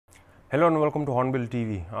Hello and welcome to Hornbill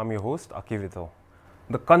TV. I'm your host, Akivito.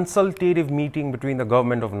 The consultative meeting between the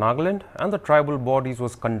government of Nagaland and the tribal bodies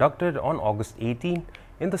was conducted on August 18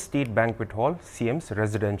 in the State Banquet Hall, CM's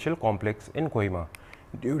residential complex in Kohima,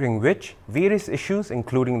 during which various issues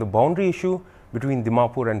including the boundary issue between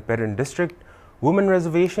Dimapur and Peren district, women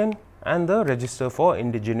reservation and the register for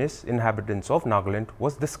indigenous inhabitants of Nagaland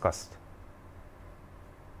was discussed.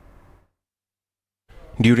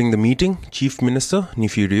 During the meeting, Chief Minister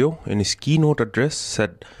Nefirio, in his keynote address,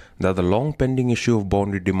 said that the long-pending issue of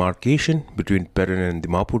boundary demarcation between Peren and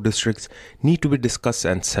Dimapur districts need to be discussed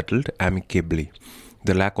and settled amicably.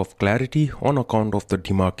 The lack of clarity on account of the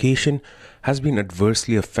demarcation has been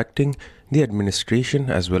adversely affecting the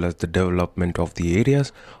administration as well as the development of the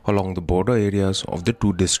areas along the border areas of the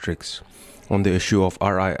two districts. On the issue of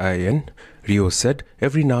RIIN, Rio said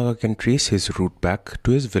every Naga can trace his route back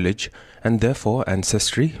to his village and therefore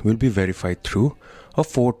ancestry will be verified through a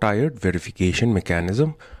 4-tiered verification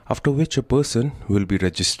mechanism, after which a person will be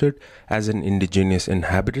registered as an indigenous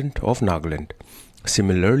inhabitant of Nagaland.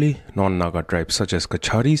 Similarly, non-Naga tribes such as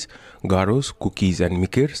Kacharis, Garos, Kukis and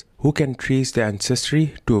Mikirs, who can trace their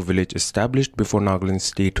ancestry to a village established before Nagaland's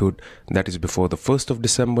statehood, that is before the 1st of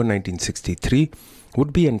December 1963,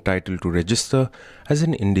 would be entitled to register as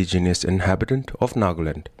an indigenous inhabitant of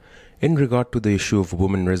Nagaland. In regard to the issue of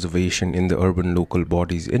women reservation in the urban local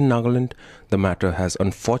bodies in Nagaland, the matter has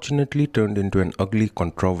unfortunately turned into an ugly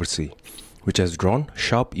controversy, which has drawn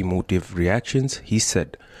sharp emotive reactions, he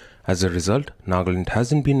said. As a result, Nagaland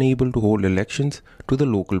hasn't been able to hold elections to the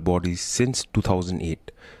local bodies since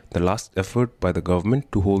 2008. The last effort by the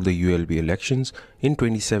government to hold the ULB elections in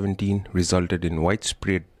 2017 resulted in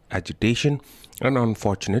widespread agitation and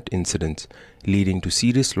unfortunate incidents, leading to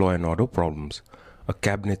serious law and order problems. A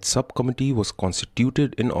cabinet subcommittee was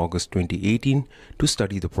constituted in August 2018 to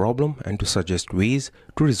study the problem and to suggest ways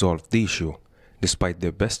to resolve the issue. Despite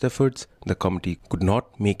their best efforts, the committee could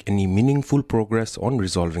not make any meaningful progress on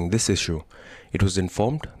resolving this issue. It was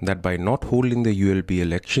informed that by not holding the ULB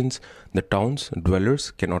elections, the town's dwellers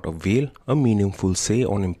cannot avail a meaningful say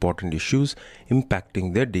on important issues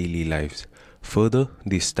impacting their daily lives. Further,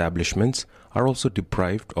 the establishments are also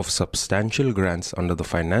deprived of substantial grants under the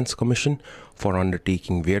Finance Commission for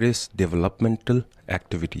undertaking various developmental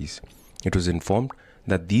activities. It was informed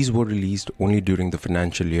that these were released only during the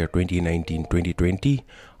financial year 2019-2020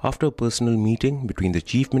 after a personal meeting between the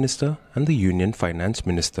Chief Minister and the Union Finance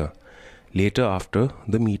Minister. Later, after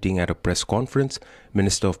the meeting at a press conference,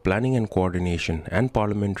 Minister of Planning and Coordination and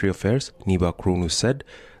Parliamentary Affairs Niba Kronu said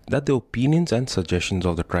that the opinions and suggestions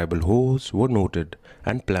of the tribal hosts were noted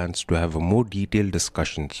and plans to have a more detailed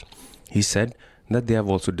discussions. He said that they have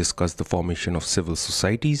also discussed the formation of civil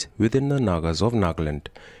societies within the Nagas of Nagaland.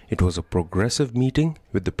 It was a progressive meeting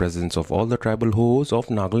with the presence of all the tribal hosts of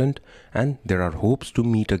Nagaland, and there are hopes to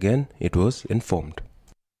meet again, it was informed.